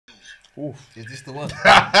Oof. Is this the one?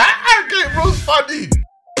 Gabriel's funny.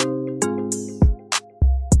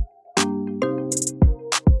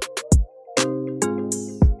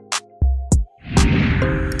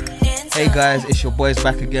 Hey guys, it's your boys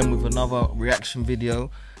back again with another reaction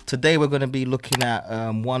video. Today we're going to be looking at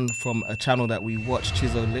one from a channel that we watch,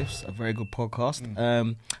 Chizo Lifts, a very good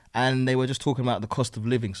podcast. And they were just talking about the cost of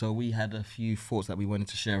living, so we had a few thoughts that we wanted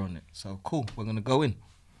to share on it. So cool, we're going to go in.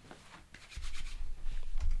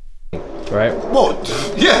 Right? What?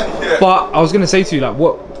 Yeah. But I was gonna say to you, like,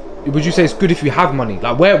 what would you say is good if you have money?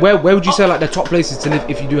 Like, where would you say like the top places to live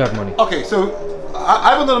if you do have money? Okay, so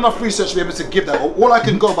I haven't done enough research to be able to give that. All I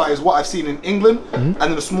can go by is what I've seen in England and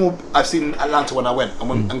then the small I've seen in Atlanta when I went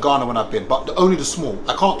and Ghana when I've been. But only the small.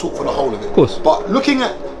 I can't talk for the whole of it. Of course. But looking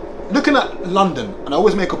at London, and I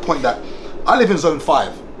always make a point that I live in Zone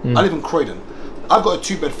 5. I live in Croydon. I've got a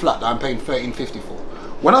 2-bed flat that I'm paying $13.50 for.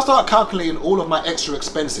 When I start calculating all of my extra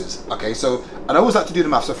expenses, okay, so, and I always like to do the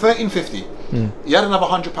math, so $13.50, you add another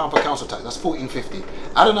 £100 for council tax, that's $14.50.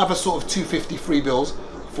 Add another sort of $2.50 free bills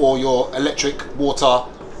for your electric, water,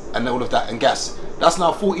 and all of that, and gas. That's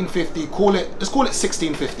now $14.50, let's call it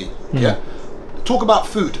 $16.50, yeah? Talk about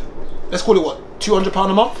food, let's call it what, £200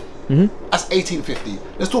 a month? That's $18.50.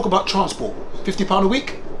 Let's talk about transport, £50 a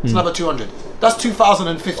week, it's another $200. That's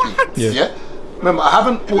 $2,050, yeah? Remember, I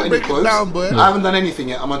haven't bought any clothes. I haven't done anything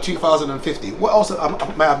yet. I'm on $2,050. What else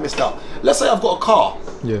may I have missed out? Let's say I've got a car.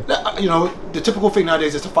 Yeah. You know, the typical thing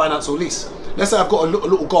nowadays is to finance or lease. Let's say I've got a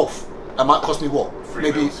little Golf. That might cost me what?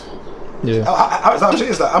 Maybe. Yeah. How much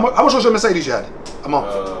is that? How much was your Mercedes you had a month?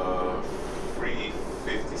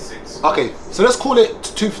 $356. Okay, so let's call it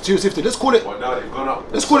 $250. Let's call it. Well, now they've gone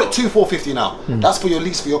up. Let's call it $450 now. That's for your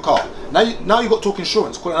lease for your car. Now you got to talk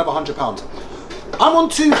insurance. Call it another £100. I'm on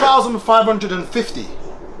 2,550.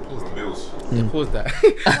 Bills. Pause that.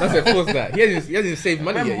 That's it. Pause that. He hasn't saved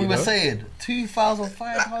money Remember yet. we were saying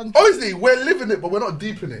 2,500. Honestly, we're living it, but we're not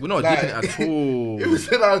deep in it. We're not deep in it at all. It was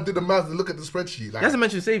said I did the math and look at the spreadsheet. Like, He hasn't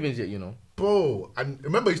mentioned savings yet, you know. bro, and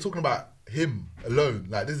remember he's talking about him alone.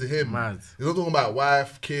 Like, this is him. Mad. He's not talking about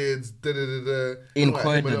wife, kids, In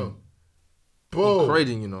Croydon. Bro,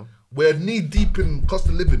 Croydon, you know. we're knee deep in cost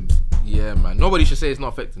of living. Yeah, man. Nobody should say it's not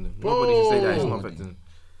affecting him. Nobody should say that it's not affecting him.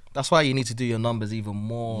 That's why you need to do your numbers even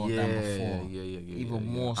more than before. Even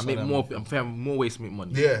more. I So make than more. before. I'm finding more ways to make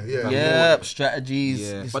money. Yeah, strategies.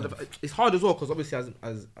 Yeah, Listen. but it's hard as well because obviously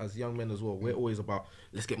as young men as well, we're always about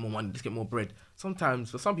let's get more money, let's get more bread.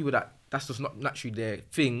 Sometimes for some people that's just not naturally their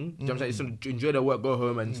thing. You know what I'm saying? Just enjoy their work, go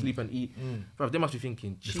home and sleep and eat. Bro, they must be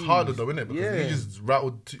thinking. It's harder though, isn't it? Because Yeah. you just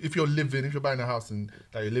rattled. If you're buying a house and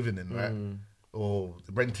that you're living in, right? Or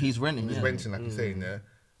renting. He's renting, He's yeah. renting, like you're saying, yeah.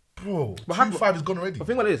 Bro, But how- 2.5 is gone already. The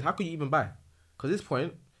thing about it is, how could you even buy? Because at this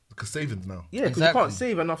point, Because savings now. yeah, because Exactly. you can't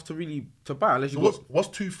save enough to really buy unless you So got. what's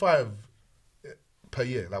 2.5 per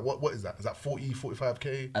year? Like what is that? Is that 40,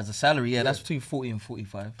 45k? As a salary, yeah, that's between 40 and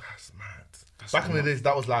 45. That's mad. Back in the days,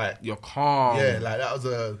 that was like, You're calm. yeah, like that was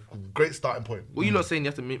a great starting point. What you not saying you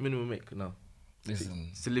have to make minimum make now?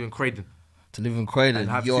 Listen, To live in Croydon. to live in Croydon, And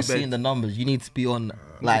have you're 2 beds. seeing the numbers. You need to be on,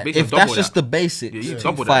 like, basically if that's double just that. the basics, Yeah, you two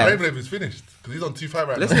double that. five. I don't even know if he's finished because he's on 2.5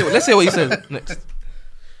 right Let's now. say what he says next.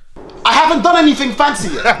 I haven't done anything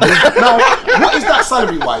fancy yet. Now, what is that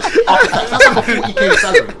salary wise? After tax, that's like a 40k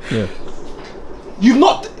salary. Yeah.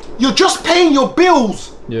 You're just paying your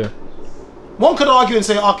bills. Yeah. One could argue and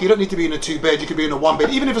say, okay, you don't need to be in a 2-bed, you could be in a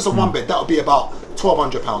 1-bed. Even if it's a 1-bed, that would be about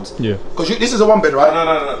 £1,200. Yeah. Because this is a 1-bed, right?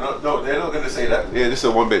 No, they're not going to say that. Yeah, this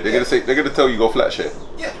is a 1-bed. They're going to tell you go flat share.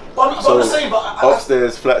 Yeah, but I'm just saying,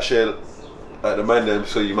 Upstairs, flat share at the man them,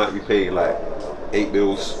 so you might be paying like 8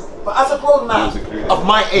 bills. but as a grown man of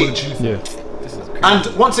my age, Yeah.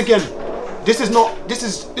 and once again, this is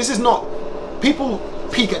not, people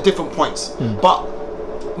peak at different points, but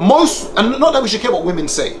most, and not that we should care what women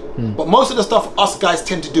say, but most of the stuff us guys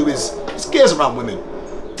tend to do is gears around women.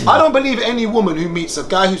 I don't believe any woman who meets a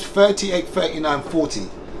guy who's 38, 39, 40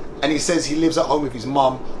 and he says he lives at home with his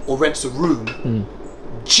mum or rents a room,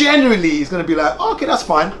 generally he's going to be like, oh, okay, that's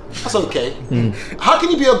fine, that's okay. How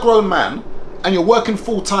can you be a grown man and you're working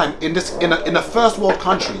full time in a first world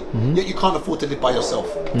country, yet you can't afford to live by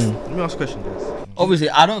yourself? Let me ask a question, guys. Obviously,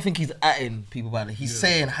 I don't think he's atting people about it. He's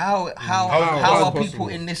saying how are people possible?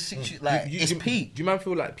 in this situation? Like, it's peak. Do you man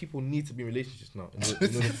feel like people need to be in relationships now in order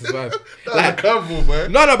to survive? Like a curveball,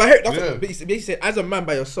 man. No, but hey, that's Yeah. what, basically said, as a man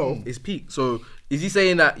by yourself, it's peak. So is he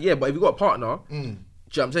saying that? Yeah, but if you got a partner,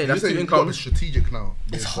 you know what I'm saying? You That's say two you got to be incomes. strategic now.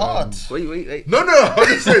 It's With, hard. Wait. No, I'm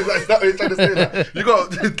just saying, like, that, you're trying to say that. You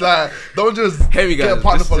got, like, don't just Hear me, get guys, a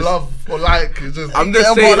partner just- for just- love or like. It's just, I'm Get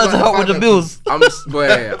just a saying. partner to help with the bills. I'm just, boy.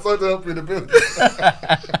 so to help you in the bill.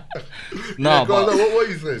 No, Go on, but look, what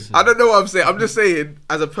are you saying? I don't know what I'm saying. I'm just saying,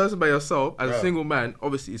 as a person by yourself, as a Yeah. single man,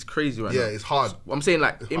 obviously it's crazy right now. Yeah, it's hard. I'm saying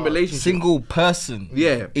like in hard. relationship, single person.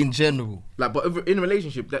 Yeah. In general. like but in a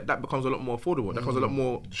relationship that becomes a lot more affordable. That becomes a lot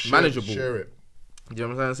more manageable. Share it. Do you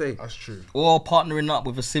know what I'm saying? That's true. Or partnering up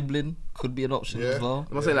with a sibling could be an option Yeah. as well.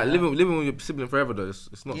 I'm not saying like living with your sibling forever though.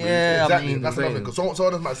 It's not. Yeah, I Exactly. mean, That's another thing. Because someone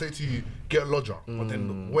else might say to you, get a lodger. But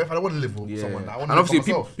then, what if I don't want to live with Yeah. someone? I want And to live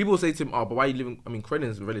obviously for myself. people say to him, oh, but why are you living? I mean,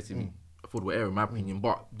 Croydon's a relatively affordable area in my opinion.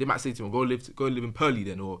 But they might say to him, go live in Purley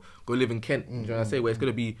then, or go live in Kent. Do you know what I say? Where it's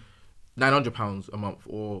gonna be £900 a month,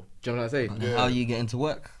 or do you know what I say? And how you get into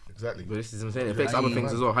work. Exactly. But this is what I'm saying. It affects How other you-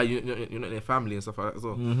 things as well. How you're not in their family and stuff like that as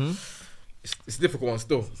well. It's a difficult one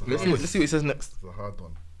still. Let's see what it says next. It's a hard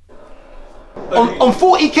one. On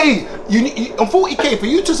 40k, on 40k for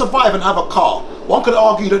you to survive and have a car. One could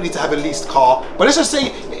argue you don't need to have a leased car, but let's just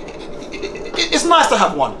say it's nice to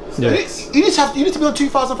have one. Yeah. You need to be on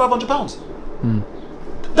 £2,500.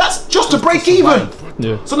 That's just to break even.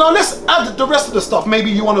 Yeah. So now let's add the rest of the stuff. Maybe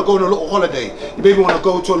you want to go on a little holiday. You maybe want to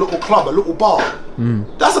go to a little club, a little bar.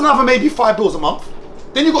 That's another maybe £5 a month.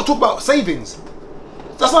 Then you got to talk about savings.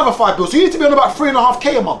 That's another £5. So you need to be on about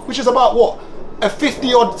 3.5k a month, which is about what? A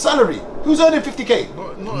 50-odd salary. Who's earning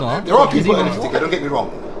 50k? No. There are people earning 50k, don't get me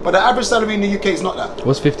wrong. But the average salary in the UK is not that.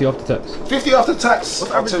 What's 50 after tax? 50 after tax,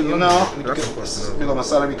 I'll tell you now. That's the question. We got my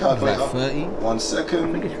salary calculator. Like 30? 1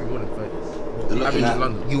 second. It should be more than 30. Looking Average at- in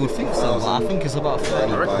London. You would think so, but I think it's about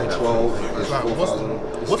 30. By 12 is Like, 4,000.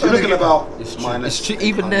 what's You're the looking about It's true. minus It's true,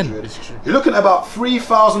 even then. 800. You're looking at about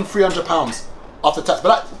 £3,300 after tax.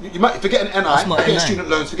 But that, you might forget an NI, That's not forget NI. student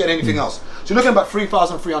loans, forget anything else. So you're looking at about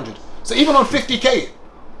 3,300. So even on 50k,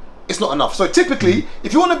 it's not enough. So typically,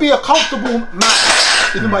 if you want to be a comfortable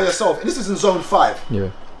man, even by yourself, and this is in zone 5, Yeah.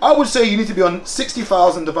 I would say you need to be on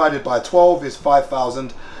 60,000 divided by 12 is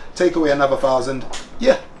 5,000. Take away another 1,000.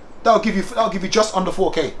 Yeah, that'll give you just under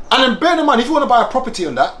 4k. And then bear in mind, if you want to buy a property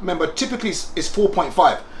on that, remember typically it's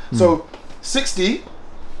 4.5. So 60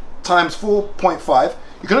 times 4.5,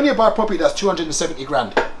 you can only buy a property that's 270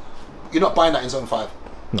 grand. You're not buying that in zone 5.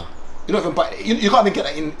 No. You're not even buying. You can't even get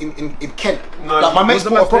that in Kent. No, like my mate's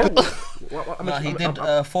What's the bought a math property. No, he did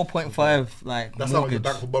 4.5 like That's not what the mortgage.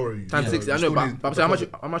 bank will borrow you. Times Yeah. 60. I You know, still but need I'm saying deposit.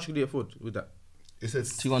 how much could they afford with that? It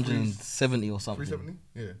says 270 or something. 370?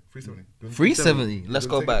 Yeah, 370. 370. Let's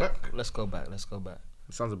Gonna go take it back. back? Let's go back. Let's go back.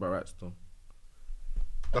 It sounds about right still.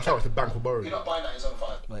 That's how much the bank will borrow You're you. not buying that in zone 5.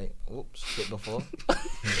 Wait, oops, hit before.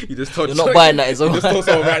 You just told You're not buying that, it's You just told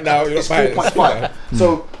someone right now. You're It's not buying it. 4.5.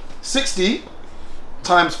 So 60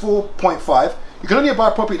 times 4.5, you can only buy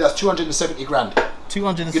a property that's 270 grand.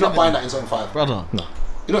 270. You're not buying that in zone 5. Brother. No.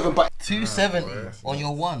 You're not even buying. 270 on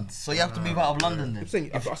your one. So you have to move out of London then. I'm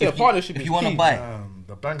saying, I say a partnership If is you want to key. buy.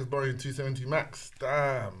 The bank is borrowing 270 max.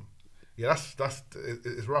 Damn. Yeah,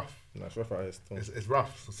 it's rough. No, it's rough out here still. It's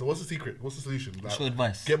rough. So what's the secret? What's the solution? Like, What's your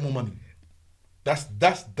advice? Get more money. That's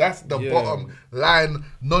the Yeah. bottom line,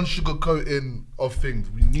 non-sugarcoating of things.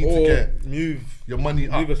 We need to Or get move your money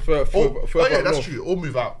up. Move us further yeah, up that's north. true. Or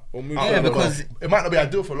move out. Or move Out further of the because- north. it might not be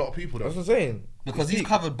ideal for a lot of people. That's Though. what I'm saying. Because It's he's deep.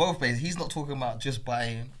 covered both bases. He's not talking about just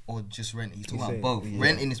buying or just renting. He's talking about saying- both. yeah.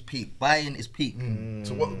 Renting is peak. Buying is peak.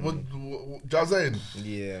 So what do you know what I'm saying?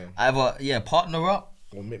 Yeah. Either partner up,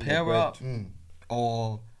 Or make more pair bread. up,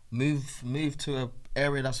 or move to a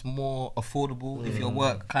area that's more affordable. If your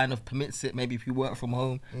work kind of permits it, maybe if you work from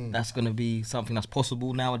home, that's gonna be something that's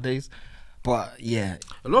possible nowadays. But yeah,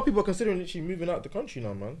 A lot of people are considering literally moving out the country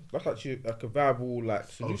now, man. That's actually like a viable like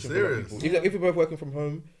solution for a lot of serious? people. If you're both working from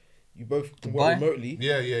home, you both can Dubai? work remotely.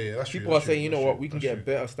 Yeah. That's true. People that's are saying, true, you know that's what, true, we can that's get a true.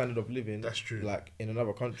 better standard of living. That's true. Like in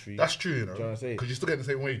another country. That's true, you know. Do you know what I'm saying? Because you're still getting the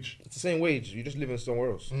same wage. It's the same wage. You just living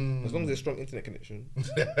somewhere else. As long as there's strong internet connection. Do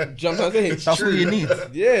you know what I'm saying? that's what you need.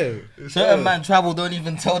 Yeah. Certain man travel don't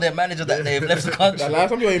even tell their manager that they've left the country. Like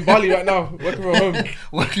some people in Bali right now, working from home,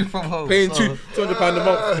 Working from home, paying so, £200 a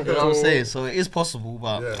month. You know what I'm saying? So it is possible,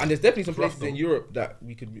 but Yeah. And there's definitely some Rough places in though. Europe that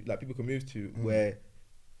we could like people can move to where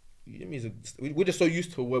you know what I mean, we're just so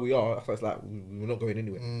used to where we are. So it's like we're not going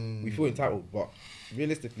anywhere. We feel entitled, but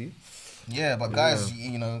realistically, yeah, but guys,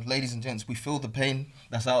 you know, ladies and gents, we feel the pain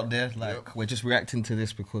that's out there. Like we're just reacting to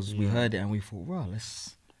this because we heard it and we thought, wow,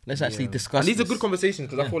 let's actually discuss. and these are this. good conversations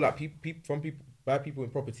because I feel like people by people in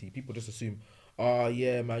property, people just assume, oh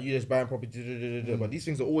yeah, man, you just buying property, but these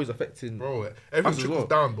things are always affecting. Bro, us everything as trickles well.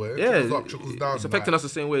 down, boy. Yeah, Trickles up, trickles down. it's affecting us the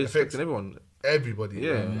same way it's affects- affecting everyone. everybody.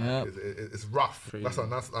 Yeah. Yeah. It's rough. Crazy. That's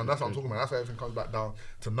what I'm talking about. That's why everything comes back down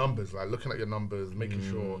to numbers. Like looking at your numbers, making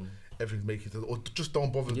sure everything's making sense, or just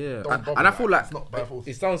don't bother. Yeah, Don't bother. and I feel like it's not by force.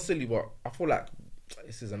 it sounds silly, but I feel like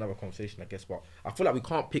this is another conversation, I guess. But I feel like we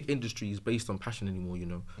can't pick industries based on passion anymore. You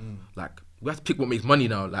know, like we have to pick what makes money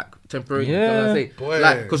now. Like temporary. You know what I'm saying? Boy.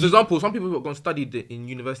 Like, because for example, some people who have gone studied in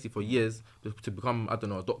university for years to become, I don't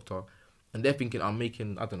know, a doctor. And they're thinking, I'm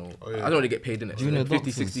making, I don't know, I don't want to get paid in it, Junior 50,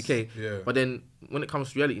 doctors. 60k. Yeah. But then when it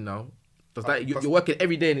comes to reality now, does that you're working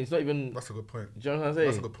every day and it's not even. That's a good point. Do you know what I'm saying?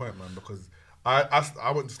 That's a good point, man. Because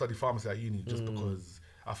I went to study pharmacy at uni just because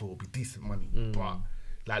I thought it would be decent money. But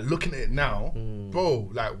like looking at it now, bro,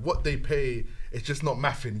 like what they pay, it's just not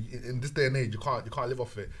mathing. In this day and age, you can't live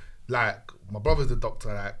off it. Like my brother's a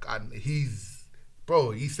doctor, like, and he's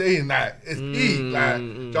saying that it's peak. Like, do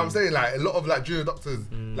you know what I'm saying? Like a lot of like junior doctors,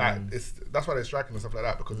 like that's why they're striking and stuff like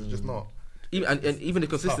that, because it's just not. And even the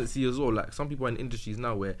consistency as well. Like some people are in industries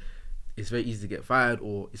now where it's very easy to get fired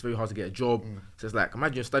or it's very hard to get a job. So it's like,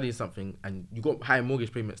 imagine you're studying something and you got high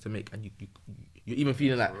mortgage payments to make, and you're even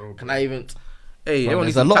feeling like, can I even? Hey, Bro, everyone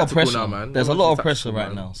there's needs a lot of tactical pressure now, man. There's a Everyone lot needs of pressure tactical,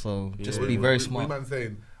 right man. now, so just Yeah. be very What smart. man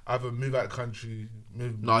saying? Either move out of the country,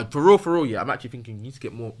 move. No, for real, yeah. I'm actually thinking you need to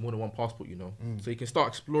get more than one passport, you know, so you can start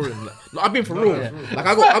exploring. Like, no, I've been for real. Like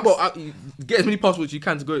I get as many passports you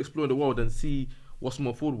can to go explore the world and see what's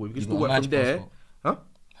more affordable. You can You still got a work nice from there. passport? Huh?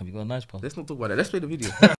 Have you got a nice passport? Let's not talk about that. Let's play the video.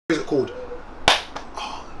 What is it called?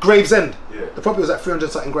 Gravesend. Yeah. The property was at 300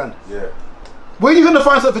 something grand. Yeah. Where are you gonna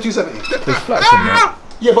find something for 270? There's flats in there.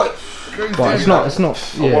 Yeah, but But it's not,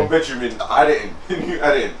 One yeah. bedroom in Addington. New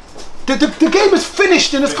Addington. the game is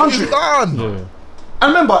finished in this country. Done. Yeah.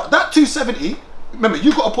 And remember, that 270, remember,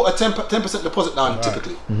 you got to put a 10% deposit down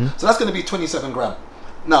typically. So that's going to be 27 grand.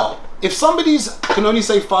 Now, if somebody's can only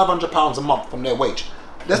save £500 a month from their wage,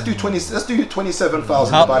 let's do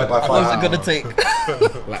 27,000 divided by 5. How long is it gonna take?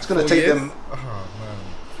 It's going to take them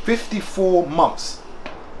 54 months,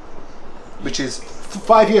 which is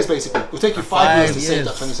 5 years basically. It'll take you 5 years to save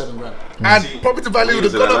that 27 grand. And property value would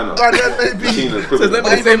have gone up. Maybe. So let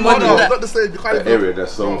me say money. Not the same. You can't That even. area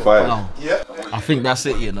that's on fire. Wow. Yeah. I think that's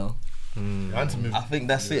it, you know. And to move. I think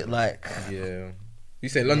that's it. Like, Yeah. You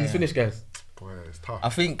say London's finished, guys? Boy, it's tough. I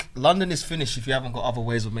think London is finished if you haven't got other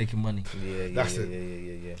ways of making money. Yeah. That's it.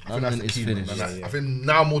 Yeah. I think that's London the is key, man. finished. That's- I think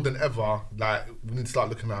now more than ever, like we need to start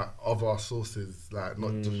looking at other sources, like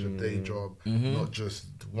not just your day job, not just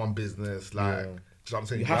one business. Like, do you know what I'm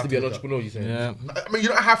saying? You have to be an look at- entrepreneur, you saying? Yeah. I mean, you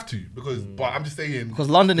don't have to because, but I'm just saying Because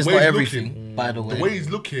London is the not way he's everything, looking, by the way. The way he's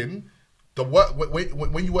looking, the work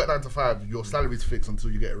when you work 9 to 5, your salary is fixed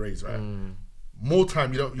until you get a raise, right? More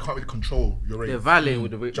time, you can't really control your raise. They're violating with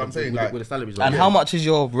the what I'm saying? with Like- the salaries. And right? how much is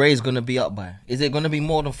your raise going to be up by? Is it going to be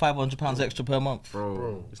more than £500 extra per month?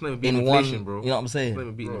 bro? It's not even beating In one, inflation, bro. you know what I'm It's saying? not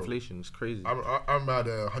even beating inflation. It's crazy. I'm at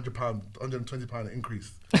 £100, £120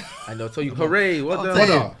 increase. And they'll tell you, hooray! What the?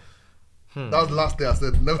 Brother, that was the last day I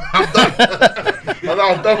said, never, I'm done.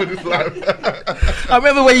 I'm done with this life. I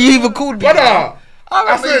remember when you even called me. Brother, I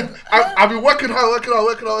remember said, I've been working hard.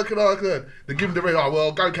 They give me the rate. Oh,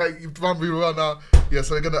 well, Gary, you've done really well now. Yeah,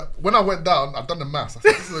 so they're gonna. When I went down, I've done the maths. I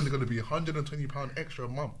said, this is only gonna be £120 extra a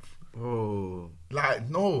month. Oh, Like,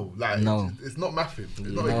 no. It's not mathing. It's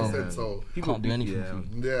not making sense. So, Can't do anything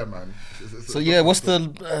for you. yeah, man. So yeah, what's the,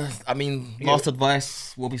 last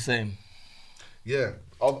advice we'll be saying? Yeah,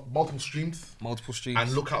 multiple streams. Multiple streams.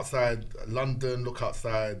 And look outside London, look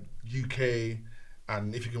outside UK,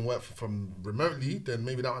 and if you can work from remotely, then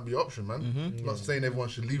maybe that might be an option, man. Not saying everyone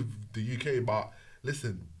should leave the UK, but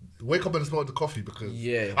listen, wake up and smell the coffee because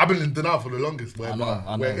I've been in denial for the longest. I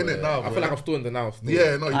know, We're in it now. I feel like I'm still in the now. Still.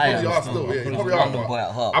 Yeah, no, you I probably am are still. still. Yeah, I'm you probably probably a London are. boy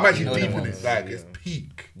at heart. I'm actually You know deep them in it. ones. Like, it's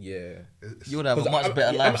peak. Yeah. You would have a much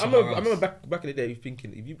better I life somewhere remember else. back in the day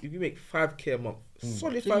thinking if you make 5k a month,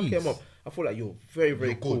 solid 5k a month, I feel like you're very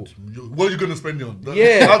very cool. Good. What are you gonna spend it on?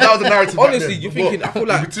 Yeah, that was the narrative. back honestly, then. you're thinking. I feel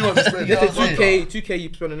like It'd be too much to spend. let's say 2k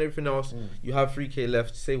you spend on everything else. You have 3k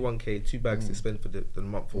left. Say 1k, 2 bags to spend for the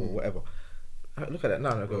month or whatever. I look at that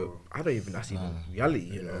now and I go, I don't even think that's even reality.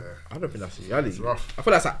 You know, I don't think that's reality. It's rough. I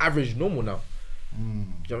feel that's an average normal now. Do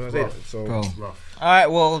you know what I'm saying? So Bro. Rough. All right,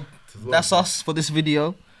 well, that's us for this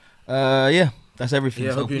video. That's everything.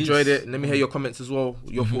 yeah, I So hope you peace. enjoyed it. Let me hear your comments as well.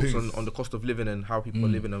 Your thoughts on the cost of living and how people are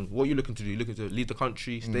living and what you're looking to do. You're looking to leave the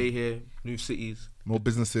country, stay here, move cities. More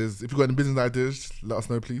businesses. If you've got any business ideas, let us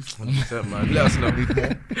know, please. 100%, man. Let us know. Need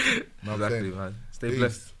more. Exactly, man. Stay Peace.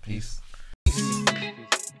 blessed. Peace.